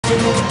AP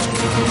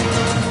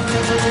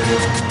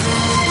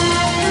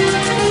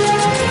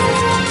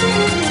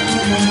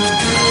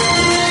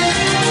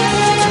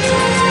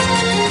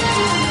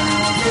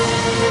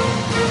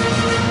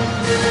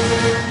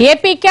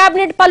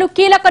cabinet పలు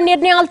కీలక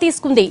నిర్ణయాలు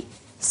తీసుకుంది.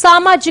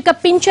 సామాజిక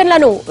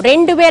పింఛన్లను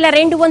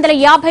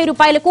 2250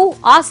 రూపాయలకు,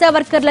 ఆశా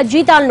వర్కర్ల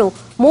జీతాలను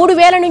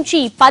 3000 నుంచి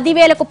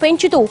 10000కు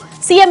పెంచుతూ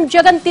సీఎం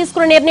జగన్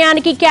తీసుకున్న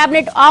నిర్ణయానికి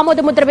కేబినెట్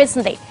ఆమోదముద్ర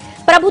వేసింది.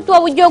 ప్రభుత్వ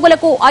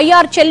ఉద్యోగులకు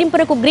ఐఆర్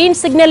చెల్లింపునకు గ్రీన్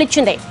సిగ్నల్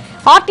ఇచ్చింది.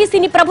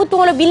 ఆర్టీసీని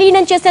ప్రభుత్వంలో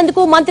విలీనం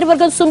చేసేందుకు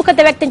మంత్రివర్గం సుముఖత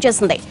వ్యక్తం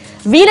చేసింది.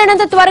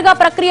 వీలైనంత త్వరగా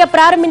ప్రక్రియ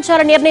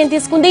ప్రారంభించాలని నిర్ణయం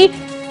తీసుకుంది.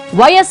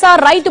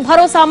 వైఎస్ఆర్ రైతు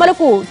భరోసా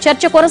అమలుకు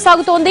చర్చ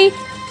కొనసాగుతోంది.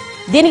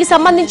 దీనికి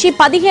సంబంధించి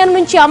 15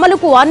 నుంచి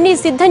అమలుకు అన్ని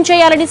సిద్ధం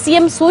చేయాలని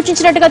సీఎం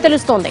సూచించినట్టుగా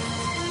తెలుస్తోంది.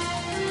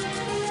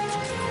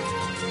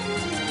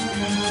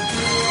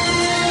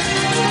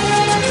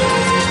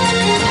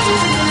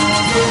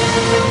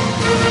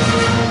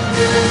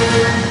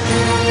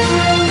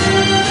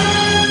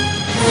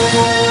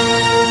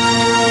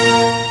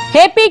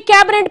 ఏపీ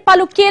కేబినెట్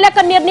పలు కీలక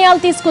నిర్ణయాలు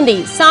తీసుకుంది.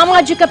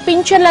 సామాజిక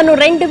పింఛన్లను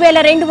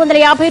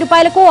 2250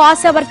 రూపాయలకు,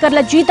 ఆశా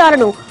వర్కర్ల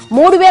జీతాలను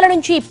 3000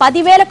 నుంచి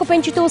 10000కు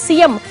పెంచుతూ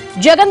సీఎం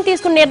జగన్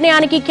తీసుకున్న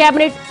నిర్ణయానికి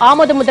కేబినెట్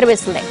ఆమోదముద్ర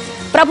వేసింది.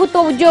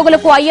 ప్రభుత్వ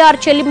ఉద్యోగులకు ఐఆర్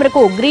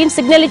చెల్లింపునకు గ్రీన్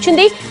సిగ్నల్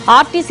ఇచ్చింది.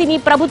 ఆర్టీసీని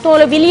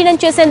ప్రభుత్వంలో విలీనం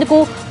చేసేందుకు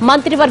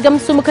మంత్రివర్గం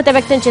సుముఖత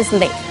వ్యక్తం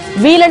చేసింది.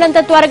 వీలైనంత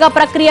త్వరగా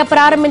ప్రక్రియ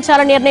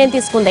ప్రారంభించాలని నిర్ణయం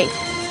తీసుకుంది.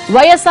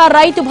 వైఎస్ఆర్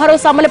రైతు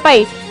భరోసా అమలుపై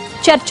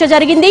చర్చ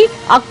జరిగింది.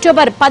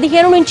 అక్టోబర్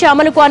 15 నుంచి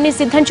అమలుకు అన్ని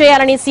సిద్ధం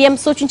చేయాలని సీఎం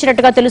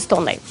సూచించినట్టుగా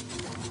తెలుస్తోంది.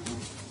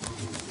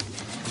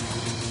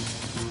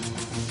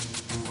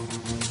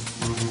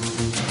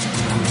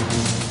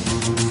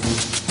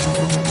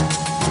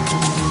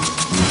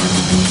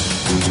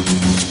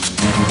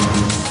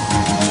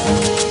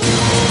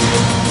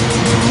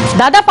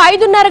 దాదాపు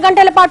 5.5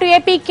 గంటల పాటు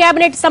ఏపీ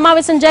కేబినెట్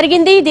సమావేశం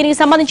జరిగింది. దీనికి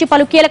సంబంధించి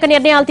పలు కీలక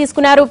నిర్ణయాలు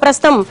తీసుకున్నారు.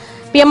 ప్రస్తుతం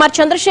పిఎంఆర్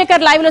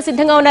చంద్రశేఖర్ లైవ్ లో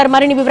సిద్ధంగా ఉన్నారు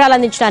మరిన్ని వివరాలు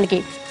అందించడానికి.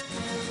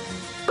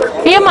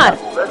 పిఎంఆర్,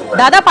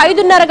 దాదాపు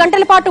 5.5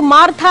 గంటల పాటు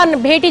మార్థాన్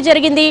భేటీ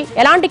జరిగింది.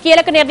 ఎలాంటి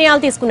కీలక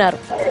నిర్ణయాలు తీసుకున్నారు?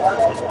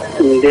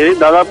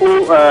 దాదాపు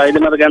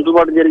 5.5 గంటల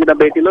పాటు జరిగిన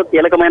భేటీలో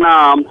కీలకమైన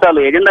అంశాలు,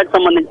 ఎజెండాకి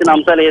సంబంధించిన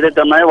అంశాలు ఏదైతే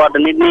ఉన్నాయో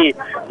వాటన్నింటినీ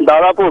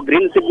దాదాపు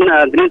గ్రీన్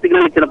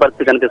సిగ్నల్ ఇచ్చిన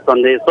పరిస్థితి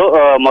కనిపిస్తుంది. సో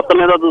మొత్తం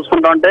మీద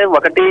చూసుకుంటా ఉంటే,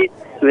 ఒకటి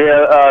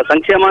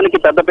సంక్షేమానికి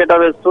పెద్దపీట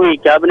వేస్తూ ఈ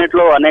కేబినెట్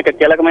లో అనేక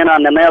కీలకమైన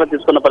నిర్ణయాలు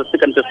తీసుకున్న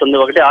పరిస్థితి కనిపిస్తుంది.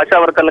 ఒకటి ఆశా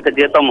వర్కర్లకు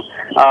జీతం,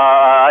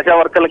 ఆశా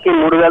వర్కర్లకి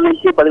 3000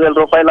 నుంచి 10000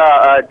 రూపాయల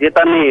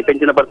జీతాన్ని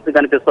పెంచిన పరిస్థితి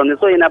కనిపిస్తుంది.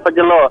 సో ఈ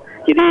నేపథ్యంలో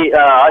ఇది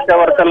ఆశా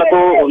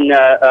వర్కర్లకు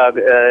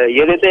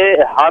ఏదైతే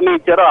హామీ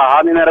ఇచ్చారో ఆ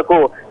హామీ మేరకు,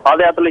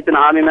 పాదయాత్రలు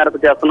ఇచ్చిన హామీ మేరకు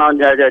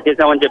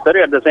చేశామని చెప్పారు.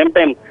 అట్ ద సేమ్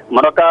టైం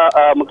మరొక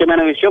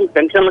ముఖ్యమైన విషయం,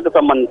 పెన్షన్లకు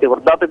సంబంధించి,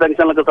 వృద్ధాప్య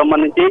పెన్షన్లకు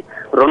సంబంధించి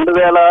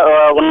 2000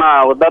 ఉన్న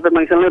వృద్ధాప్య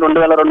పెన్షన్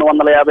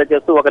 2250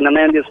 చేస్తూ ఒక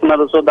నిర్ణయం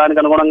తీసుకున్నారు. సో దానికి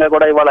అనుగుణంగా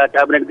కూడా ఇవాళ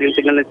కేబినెట్ గ్రీన్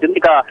సిగ్నల్ ఇచ్చింది.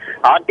 ఇక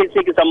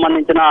ఆర్టీసీకి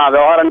సంబంధించిన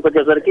వ్యవహారానికి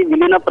వచ్చేసరికి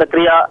విలీన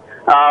ప్రక్రియ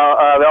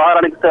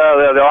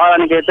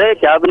వ్యవహారానికి అయితే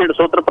కేబినెట్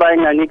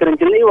సూత్రప్రాయంగా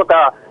అంగీకరించింది. ఒక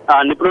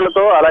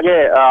నిపుణులతో, అలాగే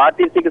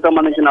ఆర్టీసీకి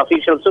సంబంధించిన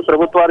అఫీషియల్స్,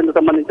 ప్రభుత్వానికి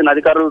సంబంధించిన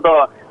అధికారులతో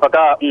ఒక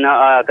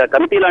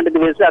కమిటీ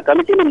లాంటిది వేసి ఆ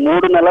కమిటీని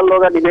 3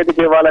 నెలల్లోగా నివేదిక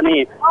ఇవ్వాలని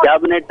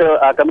కేబినెట్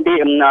ఆ కమిటీ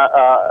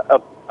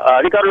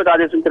అధికారులకు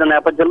ఆదేశించిన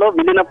నేపథ్యంలో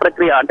విలీన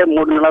ప్రక్రియ అంటే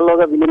 3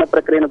 నెలల్లోగా విలీన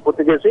ప్రక్రియను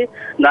పూర్తి చేసి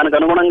దానికి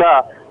అనుగుణంగా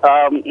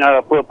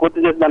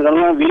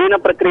విలీన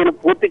ప్రక్రియను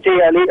పూర్తి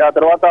చేయాలి. ఆ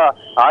తర్వాత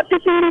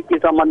ఆర్టీసీకి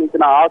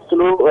సంబంధించిన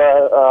ఆస్తులు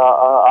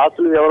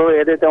ఎవరు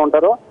ఏదైతే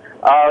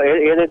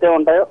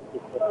ఉంటాయో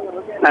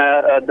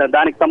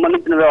దానికి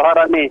సంబంధించిన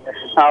వ్యవహారాన్ని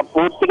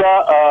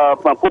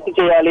పూర్తి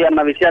చేయాలి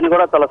అన్న విషయాన్ని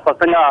కూడా చాలా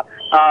స్పష్టంగా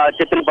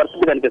చెప్పిన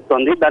పరిస్థితి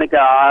కనిపిస్తోంది. దానికి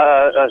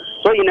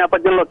సో ఈ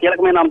నేపథ్యంలో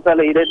కీలకమైన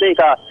అంశాలు ఏదైతే,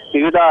 ఇక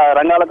వివిధ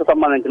రంగాలకు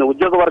సంబంధించిన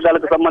ఉద్యోగ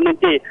వర్గాలకు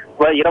సంబంధించి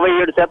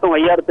 27%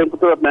 ఐఆర్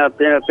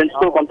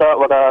పెంచుతూ కొంత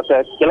ఒక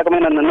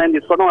కీలకమైన నిర్ణయం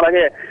తీసుకోవడం,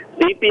 అలాగే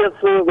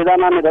సిపిఎస్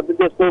విధానాన్ని రద్దు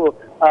చేస్తూ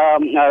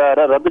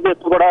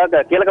కూడా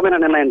కీలకమైన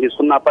నిర్ణయం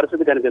తీసుకున్న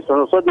పరిస్థితి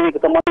కనిపిస్తుంది. సో దీనికి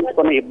సంబంధించి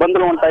కొన్ని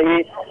ఇబ్బందులు ఉంటాయి.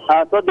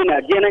 సో దీన్ని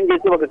అధ్యయనం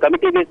చేసి ఒక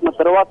కమిటీ వేసిన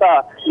తర్వాత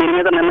దీని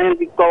మీద నిర్ణయం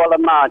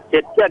తీసుకోవాలన్న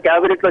చర్చ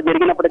కేబినెట్ లో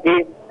జరిగినప్పటికీ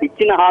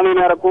ఇచ్చిన హామీ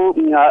మేరకు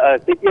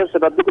సిపిఎస్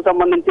రద్దుకు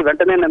సంబంధించి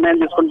వెంటనే నిర్ణయం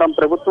తీసుకుంటాం,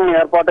 ప్రభుత్వం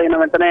ఏర్పాటైన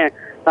వెంటనే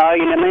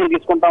ఈ నిర్ణయం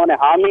తీసుకుంటామనే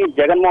హామీ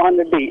జగన్మోహన్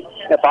రెడ్డి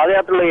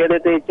పాదయాత్రలో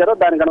ఏదైతే ఇచ్చారో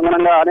దానికి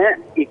అనుగుణంగానే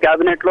ఈ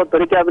కేబినెట్ లో,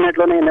 తొలి కేబినెట్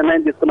లోనే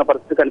నిర్ణయం తీసుకున్న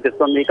పరిస్థితి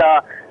కనిపిస్తుంది. ఇక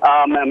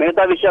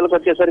మిగతా విషయాలకు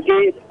వచ్చేసరికి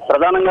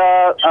ప్రధానంగా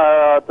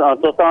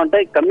చూస్తా ఉంటే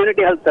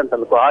కమ్యూనిటీ హెల్త్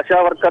సెంటర్లకు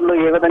ఆశా వర్కర్లు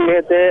ఏ విధంగా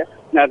అయితే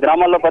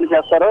గ్రామాల్లో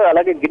పనిచేస్తారో,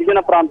 అలాగే గిరిజన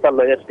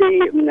ప్రాంతాల్లో,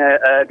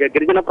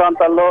 గిరిజన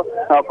ప్రాంతాల్లో,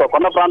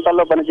 కొండ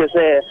ప్రాంతాల్లో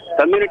పనిచేసే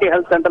కమ్యూనిటీ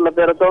హెల్త్ సెంటర్ల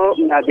పేరుతో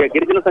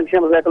గిరిజన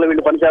సంక్షేమ శాఖలో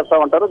వీళ్ళు పనిచేస్తూ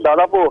ఉంటారు.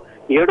 దాదాపు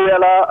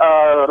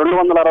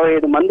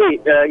 7265 మంది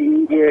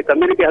ఈ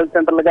కమ్యూనిటీ హెల్త్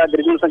సెంటర్లుగా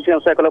గిరిజన సంక్షేమ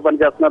శాఖలో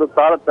పనిచేస్తున్నారు.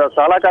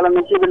 చాలా కాలం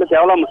నుంచి వీళ్ళు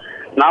కేవలం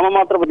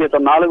నామమాత్రపు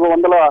జీతం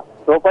 400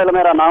 రూపాయల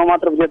మేర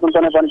నామమాత్రపు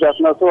జీతంతోనే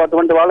పనిచేస్తున్నారు. సో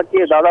అటువంటి వాళ్ళకి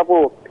దాదాపు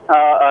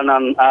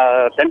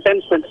 10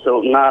 times పెంచుతూ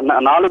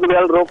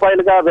 4000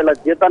 రూపాయలుగా వీళ్ళ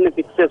జీతాన్ని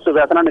ఫిక్స్ చేస్తూ,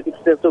 వేతనాన్ని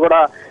ఫిక్స్ చేస్తూ కూడా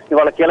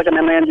ఇవాళ కీలక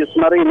నిర్ణయం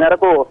తీసుకున్నారు. ఈ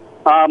మేరకు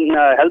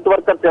హెల్త్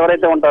వర్కర్స్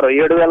ఎవరైతే ఉంటారో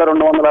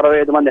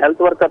 7,265 మంది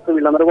హెల్త్ వర్కర్స్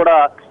వీళ్ళందరూ కూడా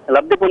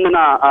లబ్ధి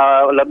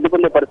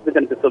పొందే పరిస్థితి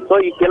కనిపిస్తుంది. సో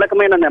ఈ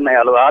కీలకమైన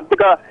నిర్ణయాలు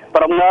ఆర్థిక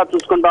పరంగా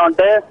చూసుకుంటా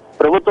ఉంటే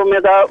ప్రభుత్వం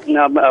మీద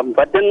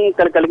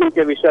బడ్జెట్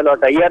కలిగించే విషయాలు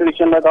అటు ఐఆర్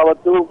విషయంలో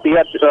కావచ్చు,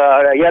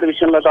 ఐఆర్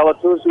విషయంలో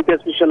కావచ్చు,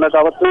 సిపిఎస్ విషయంలో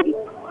కావచ్చు,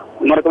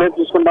 మరొక వైపు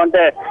చూసుకుంటా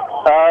ఉంటే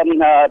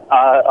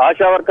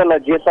ఆశా వర్కర్ల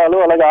జీతాలు,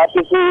 అలాగే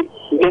ఆర్టీసీ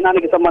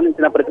విలీనానికి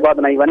సంబంధించిన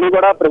ప్రతిపాదన ఇవన్నీ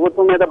కూడా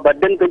ప్రభుత్వం మీద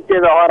బడ్జెట్ పెంచే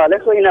వ్యవహారాలే.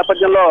 సో ఈ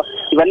నేపథ్యంలో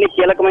ఇవన్నీ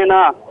కీలకమైన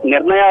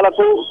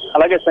నిర్ణయాలకు,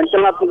 అలాగే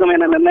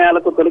సంచలనాత్మకమైన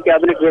నిర్ణయాలకు తొలి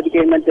కేబినెట్ వేదిక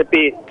ఏందని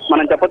చెప్పి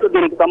మనం చెప్పొచ్చు.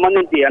 దీనికి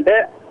సంబంధించి అంటే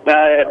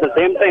అట్ ద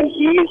సేమ్ టైం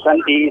ఈ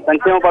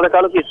సంక్షేమ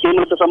పథకాలకు, ఈ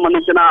స్కీములకు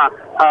సంబంధించిన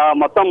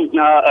మొత్తం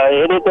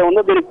ఏదైతే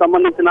ఉందో దీనికి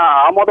సంబంధించిన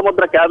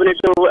ఆమోదముద్ర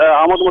కేబినెట్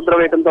ఆమోదముద్ర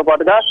వేయడంతో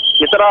పాటుగా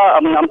ఇతర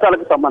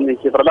అంశాలకు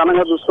సంబంధించి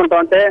ప్రధానంగా చూసుకుంటా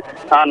ఉంటే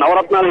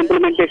నవరత్నాల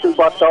ఇంప్లిమెంటేషన్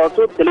పార్ట్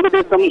కావచ్చు,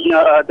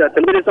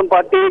 తెలుగుదేశం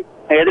పార్టీ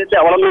ఏదైతే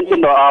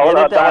అవలంబించిందో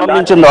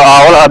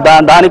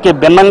దానికి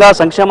భిన్నంగా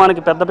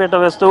సంక్షేమానికి పెద్దపీట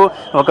వేస్తూ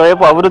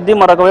ఒకవైపు అభివృద్ధి,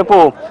 మరొకవైపు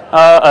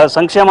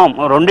సంక్షేమం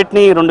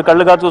రెండింటినీ రెండు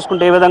కళ్ళుగా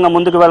చూసుకుంటే ఏ విధంగా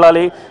ముందుకు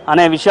వెళ్ళాలి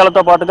అనే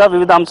విషయాలతో పాటుగా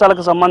వివిధ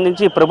అంశాలకు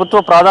సంబంధించి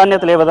ప్రభుత్వ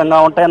ప్రాధాన్యతలు ఏ విధంగా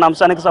ఉంటాయనే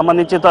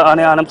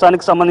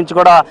అంశానికి సంబంధించి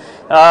కూడా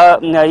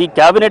ఈ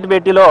కేబినెట్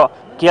భేటీలో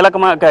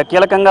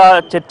కీలకంగా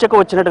చర్చకు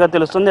వచ్చినట్టుగా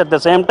తెలుస్తుంది. అట్ ద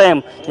సేమ్ టైం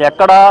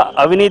ఎక్కడ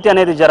అవినీతి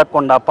అనేది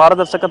జరగకుండా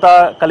పారదర్శకత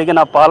కలిగిన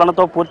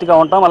పాలనతో పూర్తిగా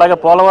ఉంటాం. అలాగే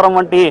పోలవరం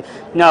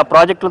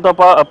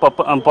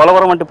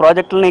వంటి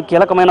ప్రాజెక్టులని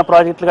కీలకమైన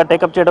ప్రాజెక్టులుగా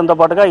టేకప్ చేయడంతో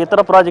పాటుగా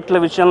ఇతర ప్రాజెక్టుల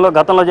విషయంలో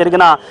గతంలో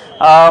జరిగిన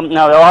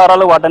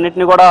వ్యవహారాలు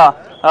వాటన్నిటిని కూడా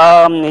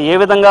ఏ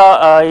విధంగా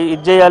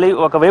ఇది చేయాలి,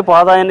 ఒకవైపు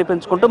ఆదాయాన్ని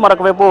పెంచుకుంటూ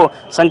మరొకవైపు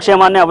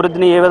సంక్షేమాన్ని,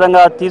 అభివృద్ధిని ఏ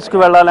విధంగా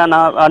తీసుకువెళ్ళాలి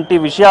అన్న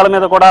విషయాల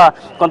మీద కూడా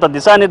కొంత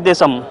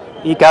దిశానిర్దేశం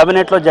ఈ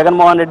కేబినెట్లో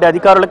జగన్మోహన్ రెడ్డి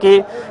అధికారులకి,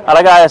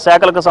 అలాగే ఆయా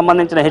శాఖలకు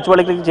సంబంధించిన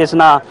హెచ్ఓలకి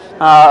చేసిన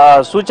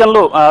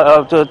సూచనలు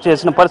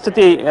చేసిన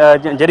పరిస్థితి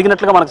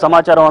జరిగినట్లుగా మనకు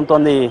సమాచారం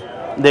అవుతోంది.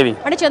 దేవి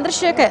అంటే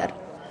చంద్రశేఖర్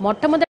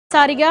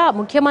మొట్టమొదటిసారిగా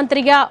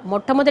ముఖ్యమంత్రిగా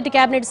మొట్టమొదటి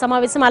కేబినెట్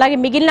సమావేశం, అలాగే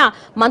మిగిలిన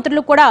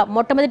మంత్రులు కూడా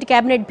మొట్టమొదటి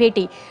కేబినెట్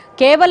భేటీ.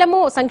 కేవలము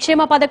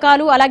సంక్షేమ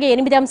పథకాలు అలాగే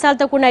 8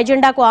 అంశాలతో కూడిన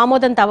ఎజెండాకు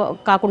ఆమోదం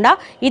కాకుండా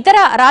ఇతర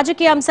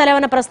రాజకీయ అంశాలు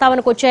ఏమైనా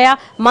ప్రస్తావనకు వచ్చాయా?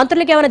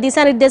 మంత్రులకు ఏమైనా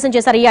దిశానిర్దేశం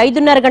చేశారు ఈ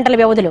 5.5 గంటల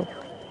వ్యవధిలో?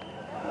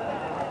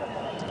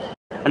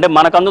 అంటే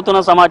మనకు అందుతున్న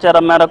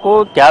సమాచారం మేరకు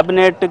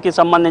కేబినెట్కి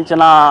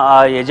సంబంధించిన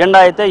ఎజెండా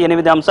అయితే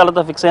 8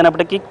 అంశాలతో ఫిక్స్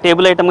అయినప్పటికీ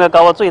టేబుల్ ఐటమ్గా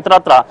కావచ్చు,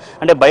 ఇతరత్ర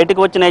అంటే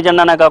బయటకు వచ్చిన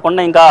ఎజెండానే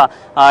కాకుండా ఇంకా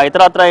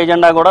ఇతరత్ర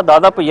ఎజెండా కూడా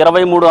దాదాపు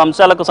 23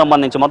 అంశాలకు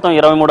సంబంధించి మొత్తం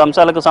 23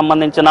 అంశాలకు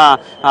సంబంధించిన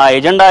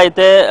ఎజెండా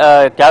అయితే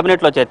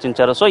కేబినెట్లో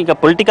చర్చించారు. సో ఇక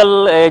పొలిటికల్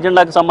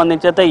ఎజెండాకి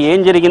సంబంధించి అయితే ఏం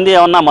జరిగింది,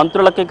 ఏమన్నా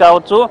మంత్రులకి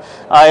కావచ్చు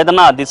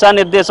ఏదన్నా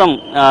దిశానిర్దేశం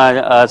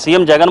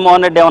సీఎం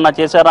జగన్మోహన్ రెడ్డి ఏమన్నా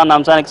చేశారా అన్న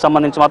అంశానికి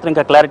సంబంధించి మాత్రం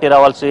ఇంకా క్లారిటీ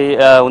రావాల్సి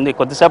ఉంది.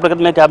 కొద్దిసేపటి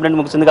క్రితమే కేబినెట్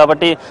ముగిసింది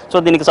కాబట్టి సో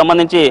దీనికి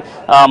సంబంధించి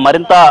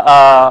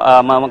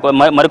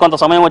మరికొంత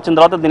సమయం వచ్చిన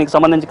తర్వాత దీనికి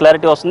సంబంధించి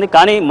క్లారిటీ వస్తుంది.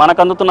 కానీ మనకు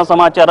అందుతున్న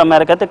సమాచారం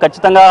మేరకైతే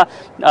ఖచ్చితంగా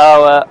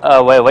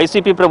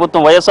వైసీపీ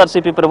ప్రభుత్వం,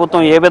 వైఎస్ఆర్సీపీ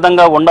ప్రభుత్వం ఏ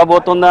విధంగా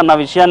ఉండబోతుంది అన్న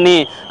విషయాన్ని,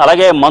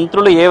 అలాగే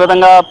మంత్రులు ఏ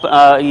విధంగా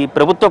ఈ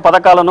ప్రభుత్వ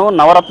పథకాలను,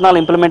 నవరత్నాల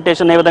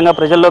ఇంప్లిమెంటేషన్ ఏ విధంగా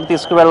ప్రజల్లోకి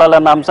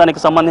తీసుకువెళ్లాలన్న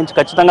అంశానికి సంబంధించి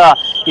ఖచ్చితంగా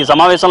ఈ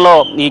సమావేశంలో,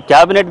 ఈ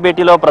కేబినెట్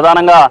భేటీలో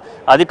ప్రధానంగా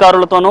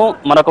అధికారులతోనూ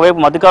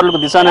మరొకవైపు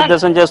అధికారులకు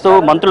దిశానిర్దేశం చేస్తూ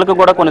మంత్రులకు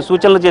కూడా కొన్ని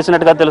సూచనలు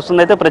చేసినట్టుగా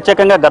తెలుస్తుంది. అయితే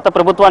ప్రత్యేకంగా గత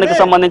ప్రభుత్వానికి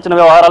సంబంధించిన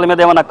వ్యవహారాల మీద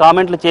ఏమైనా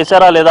కామెంట్లు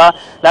చేశారా లేదా,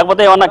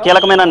 లేకపోతే ఏమన్నా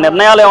కీలకమైన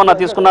నిర్ణయాలు ఏమన్నా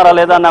తీసుకున్నారా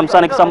లేదా అన్న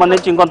అంశానికి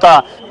సంబంధించి ఇంకొంత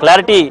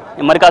క్లారిటీ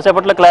మరి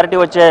కాసేపట్లో క్లారిటీ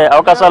వచ్చే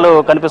అవకాశాలు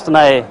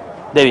కనిపిస్తున్నాయి.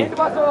 దేవి,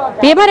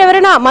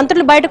 ఎవరైనా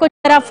మంత్రులు బయటకు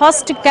వచ్చారా?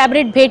 ఫస్ట్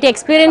కేబినెట్ భేటీ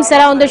ఎక్స్పీరియన్స్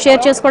ఎలా ఉందో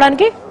షేర్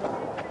చేసుకోవడానికి.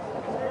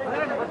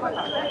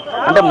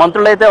 అంటే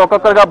మంత్రులైతే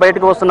ఒక్కొక్కరుగా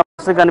బయటకు వస్తున్న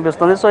పరిస్థితి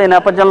కనిపిస్తుంది. సో ఈ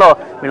నేపథ్యంలో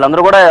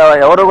వీళ్ళందరూ కూడా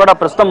ఎవరు కూడా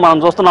ప్రస్తుతం మనం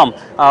చూస్తున్నాం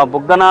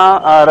బుగ్గన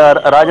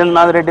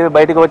రాజేంద్రనాథ్ రెడ్డి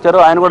బయటకు వచ్చారు.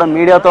 ఆయన కూడా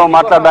మీడియాతో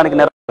మాట్లాడడానికి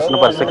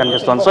నిర్వహిస్తున్న పరిస్థితి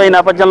కనిపిస్తుంది. సో ఈ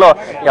నేపథ్యంలో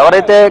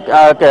ఎవరైతే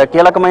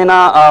కీలకమైన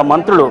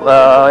మంత్రులు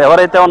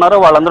ఎవరైతే ఉన్నారో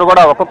వాళ్ళందరూ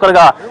కూడా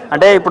ఒక్కొక్కరుగా,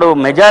 అంటే ఇప్పుడు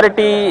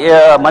మెజారిటీ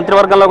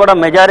మంత్రివర్గంలో కూడా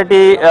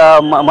మెజారిటీ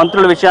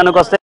మంత్రుల విషయానికి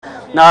వస్తే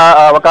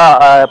ఒక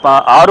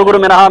 6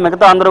 మినహా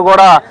మిగతా అందరూ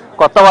కూడా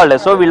కొత్త వాళ్లే.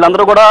 సో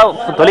వీళ్ళందరూ కూడా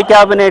తొలి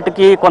కేబినెట్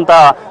కి కొంత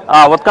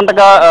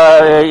ఉత్కంఠగా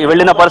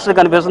వెళ్లిన పరిస్థితి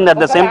కనిపిస్తుంది.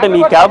 అట్ ద సేమ్ టైం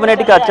ఈ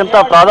కేబినెట్ కి అత్యంత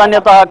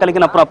ప్రాధాన్యత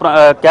కలిగిన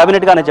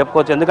కేబినెట్ గానే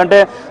చెప్పుకోవచ్చు. ఎందుకంటే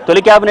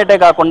తొలి కేబినెటే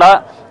కాకుండా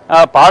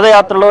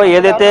పాదయాత్రలో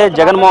ఏదైతే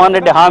జగన్మోహన్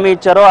రెడ్డి హామీ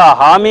ఇచ్చారో ఆ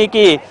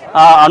హామీకి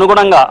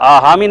అనుగుణంగా ఆ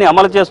హామీని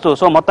అమలు చేస్తూ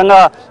సో మొత్తంగా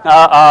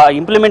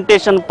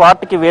ఇంప్లిమెంటేషన్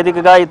పార్ట్కి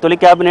వేదికగా ఈ తొలి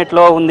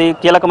కేబినెట్లో ఉంది.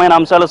 కీలకమైన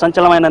అంశాలు,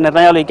 సంచలనమైన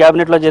నిర్ణయాలు ఈ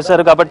కేబినెట్లో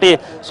చేశారు. కాబట్టి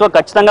సో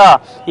ఖచ్చితంగా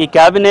ఈ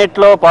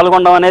కేబినెట్లో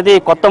పాల్గొనడం అనేది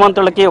కొత్త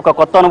మంత్రులకి ఒక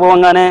కొత్త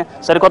అనుభవంగానే,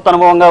 సరికొత్త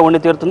అనుభవంగా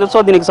ఉండి తీరుతుంది.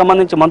 సో దీనికి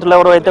సంబంధించి మంత్రులు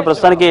ఎవరు అయితే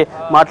ప్రస్తుతానికి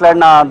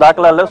మాట్లాడిన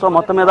దాఖలాలు. సో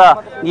మొత్తం మీద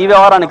ఈ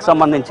వ్యవహారానికి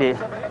సంబంధించి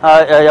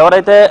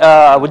ఎవరైతే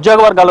ఉద్యోగ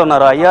వర్గాలు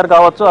ఉన్నారో, ఐఆర్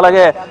కావచ్చు,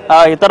 అలాగే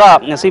ఇతర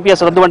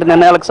సిపిఎస్ రద్దు వంటి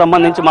నిర్ణయాలకు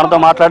సంబంధించి మనతో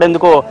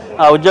మాట్లాడేందుకు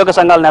ఉద్యోగ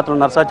సంఘాల నేతలు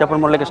ఉన్నారు. సార్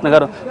చెప్పండి మురళీకృష్ణ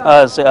గారు,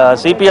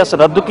 సిపిఎస్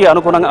రద్దుకి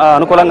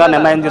అనుకూలంగా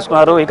నిర్ణయం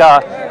తీసుకున్నారు. ఇక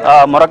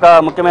మరొక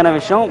ముఖ్యమైన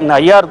విషయం,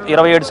 ఐఆర్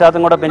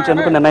 27% కూడా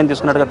పెంచేందుకు నిర్ణయం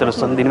తీసుకున్నట్టుగా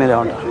తెలుస్తుంది. దీని మీద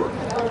ఏమంటారు?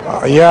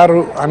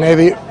 అయ్యారు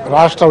అనేది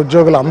రాష్ట్ర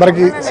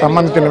ఉద్యోగులందరికీ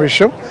సంబంధించిన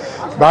విషయం.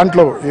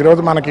 దాంట్లో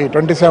ఈరోజు మనకి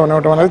 27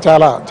 ఇవ్వడం అనేది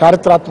చాలా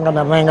చారిత్రాత్మక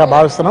నిర్ణయంగా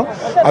భావిస్తున్నాం.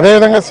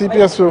 అదేవిధంగా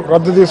సిపిఎస్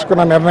రద్దు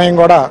తీసుకున్న నిర్ణయం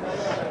కూడా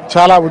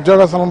చాలా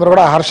ఉద్యోగస్తులందరూ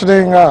కూడా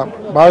హర్షణీయంగా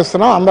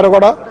భావిస్తున్నాం. అందరూ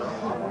కూడా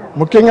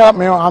ముఖ్యంగా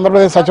మేము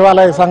ఆంధ్రప్రదేశ్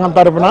సచివాలయ సంఘం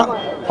తరఫున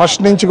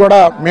ఫస్ట్ నుంచి కూడా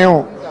మేము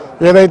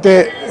ఏదైతే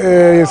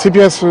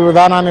సిపిఎస్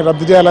విధానాన్ని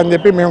రద్దు చేయాలని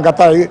చెప్పి మేము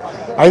గత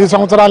 5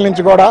 సంవత్సరాల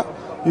నుంచి కూడా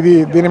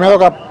దీని మీద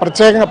ఒక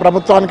ప్రత్యేకంగా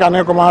ప్రభుత్వానికి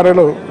అనేక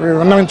మారులు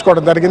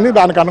విన్నవించుకోవడం జరిగింది.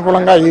 దానికి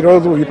అనుకూలంగా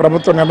ఈరోజు ఈ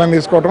ప్రభుత్వం నిర్ణయం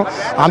తీసుకోవడం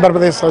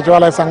ఆంధ్రప్రదేశ్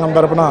సచివాలయ సంఘం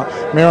తరఫున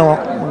మేము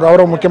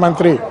గౌరవ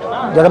ముఖ్యమంత్రి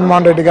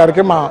జగన్మోహన్ రెడ్డి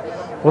గారికి మా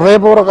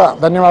హృదయపూర్వక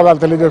ధన్యవాదాలు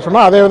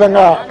తెలియజేస్తున్నాం.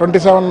 అదేవిధంగా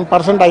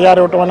 27% ఐఆర్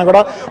ఇవ్వటం అని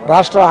కూడా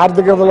రాష్ట్ర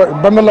ఆర్థిక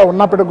ఇబ్బందుల్లో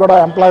ఉన్నప్పటికీ కూడా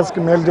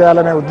ఎంప్లాయీస్కి మేలు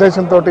చేయాలనే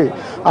ఉద్దేశంతో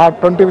ఆ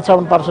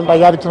 27%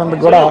 ఐఆర్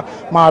ఇచ్చినందుకు కూడా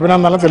మా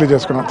అభినందనలు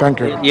తెలియజేసుకున్నాం.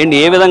 Thank you. ఏంటి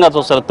ఏ విధంగా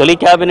చూస్తారు? తొలి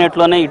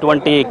క్యాబినెట్లోనే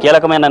ఇటువంటి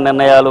కీలకమైన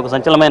నిర్ణయాలు,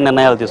 సంచలనమైన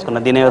నిర్ణయాలు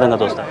తీసుకున్నారు. దీని ఏ విధంగా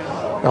చూస్తారు?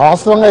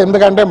 వాస్తవంగా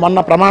ఎందుకంటే మొన్న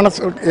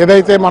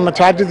ఏదైతే మొన్న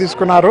ఛార్జ్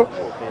తీసుకున్నారో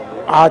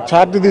ఆ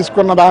ఛార్జ్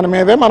తీసుకున్న దాని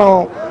మీదే మనం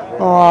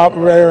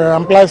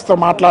ఎంప్లాయీస్తో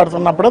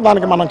మాట్లాడుతున్నప్పుడు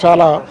దానికి మనం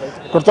చాలా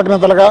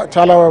కృతజ్ఞతలుగా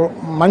చాలా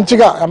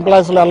మంచిగా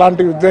ఎంప్లాయీస్లో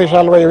ఎలాంటి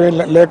ఉద్దేశాలు ఏమీ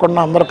లేకుండా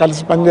అందరూ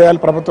కలిసి పనిచేయాలి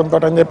ప్రభుత్వంతో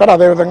అని చెప్పారు.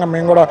 అదేవిధంగా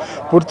మేము కూడా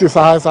పూర్తి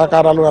సహాయ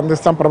సహకారాలు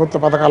అందిస్తాం ప్రభుత్వ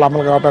పథకాలు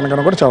అమలు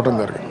కావడానికి కూడా చెప్పడం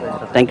జరిగింది.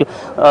 Thank you.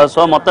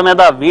 సో మొత్తం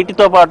మీద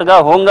వీటితో పాటుగా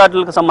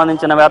హోంగార్డులకు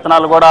సంబంధించిన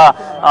వేతనాలు కూడా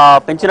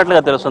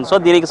పెంచినట్లుగా తెలుస్తుంది. సో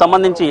దీనికి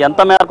సంబంధించి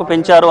ఎంత మేరకు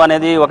పెంచారు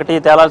అనేది ఒకటి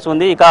తేలాల్సి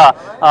ఉంది. ఇక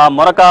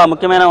మరొక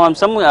ముఖ్యమైన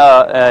అంశం,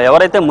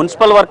 ఎవరైతే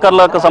మున్సిపల్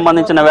వర్కర్లకు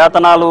సంబంధించిన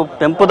వేతనాలు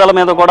పెంపుదల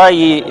మీద కూడా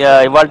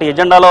ఇవాళ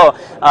ఎజెండాలో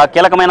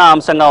కీలకమైన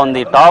అంశంగా ఉంది.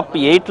 టాప్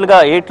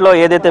 8లో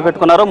ఏదైతే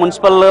పెట్టుకున్నారో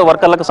మున్సిపల్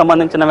వర్కర్లకు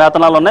సంబంధించిన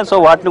వేతనాలు ఉన్నాయి. సో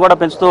వాటిని కూడా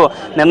పెంచుతూ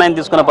నిర్ణయం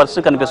తీసుకున్న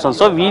పరిస్థితి కనిపిస్తుంది.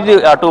 సో వీళ్ళు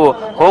అటు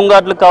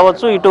హోంగార్డులకు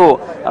కావచ్చు, ఇటు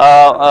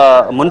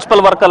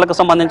మున్సిపల్ వర్కర్లకు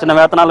సంబంధించిన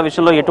వేతనాల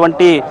విషయంలో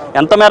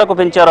ఎంత మేరకు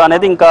పెంచారో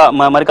అనేది ఇంకా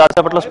మరి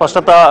కాసేపట్లో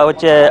స్పష్టత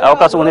వచ్చే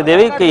అవకాశం ఉంది.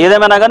 దేవి,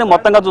 ఏదేమైనా కానీ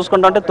మొత్తంగా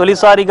చూసుకుంటే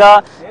తొలిసారిగా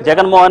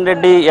జగన్మోహన్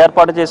రెడ్డి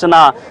ఏర్పాటు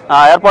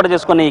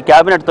చేసుకుని ఈ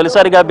కేబినెట్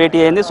తొలిసారిగా భేటీ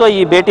అయింది. సో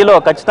ఈ భేటీలో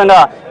ఖచ్చితంగా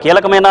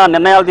కీలకమైన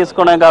నిర్ణయాలు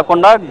తీసుకోవడమే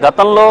కాకుండా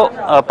గతంలో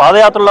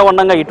పాదయాత్రలో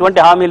ఉండగా ఇటువంటి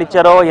హామీలు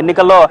ఇచ్చారో,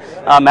 ఎన్నికల్లో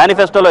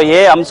మేనిఫెస్టోలో ఏ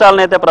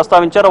అంశాలను అయితే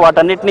ప్రస్తావించారో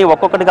వాటన్నిటిని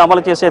ఒక్కొక్కటిగా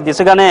అమలు చేసే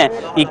దిశగానే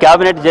ఈ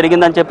కేబినెట్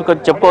జరిగిందని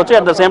చెప్పుకోవచ్చు.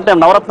 అట్ ద సేమ్ టైం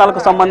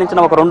నవరత్నాలకు సంబంధించిన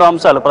ఒక 2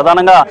 అంశాలు,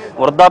 ప్రధానంగా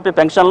వృద్ధాప్య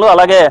పెన్షన్లు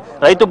అలాగే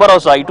రైతు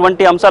భరోసా,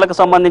 ఇటువంటి అంశాలకు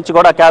సంబంధించి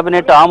కూడా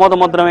కేబినెట్ ఆమోద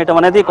ముద్ర వేయడం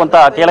అనేది కొంత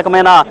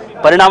కీలకమైన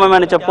పరిణామం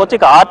అని చెప్పుకోవచ్చు.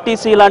 ఇక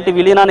ఆర్టీసీ లాంటి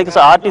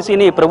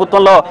ఆర్టీసీని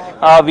ప్రభుత్వంలో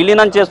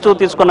విలీనం చేస్తూ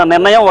తీసుకున్న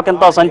నిర్ణయం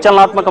ఒకంత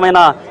సంచలనాత్మకమైన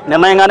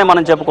నిర్ణయంగానే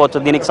మనం చెప్పుకోవచ్చు.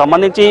 దీనికి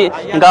సంబంధించి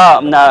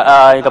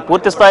ఇక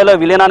పూర్తి స్థాయిలో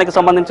విలీనానికి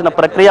సంబంధించిన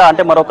ప్రక్రియ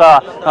అంటే మరొక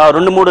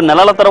 2-3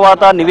 నెలల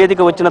తర్వాత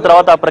నివేదిక వచ్చిన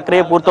తర్వాత ఆ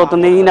ప్రక్రియ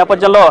పూర్తవుతుంది. ఈ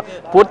నేపథ్యంలో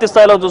పూర్తి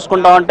స్థాయిలో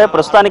చూసుకుంటామంటే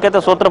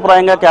ప్రస్తుతానికైతే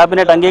సూత్రప్రాయంగా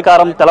కేబినెట్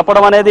అంగీకారం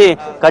తెలపడం అనేది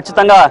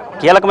ఖచ్చితంగా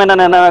కీలకమైన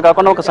నిర్ణయమే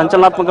కాకుండా ఒక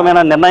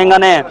సంచలనాత్మకమైన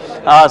నిర్ణయంగానే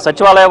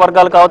సచివాలయ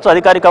వర్గాలు కావచ్చు,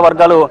 అధికారిక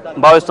వర్గాలు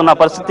భావిస్తున్న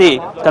పరిస్థితి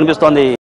కనిపిస్తోంది.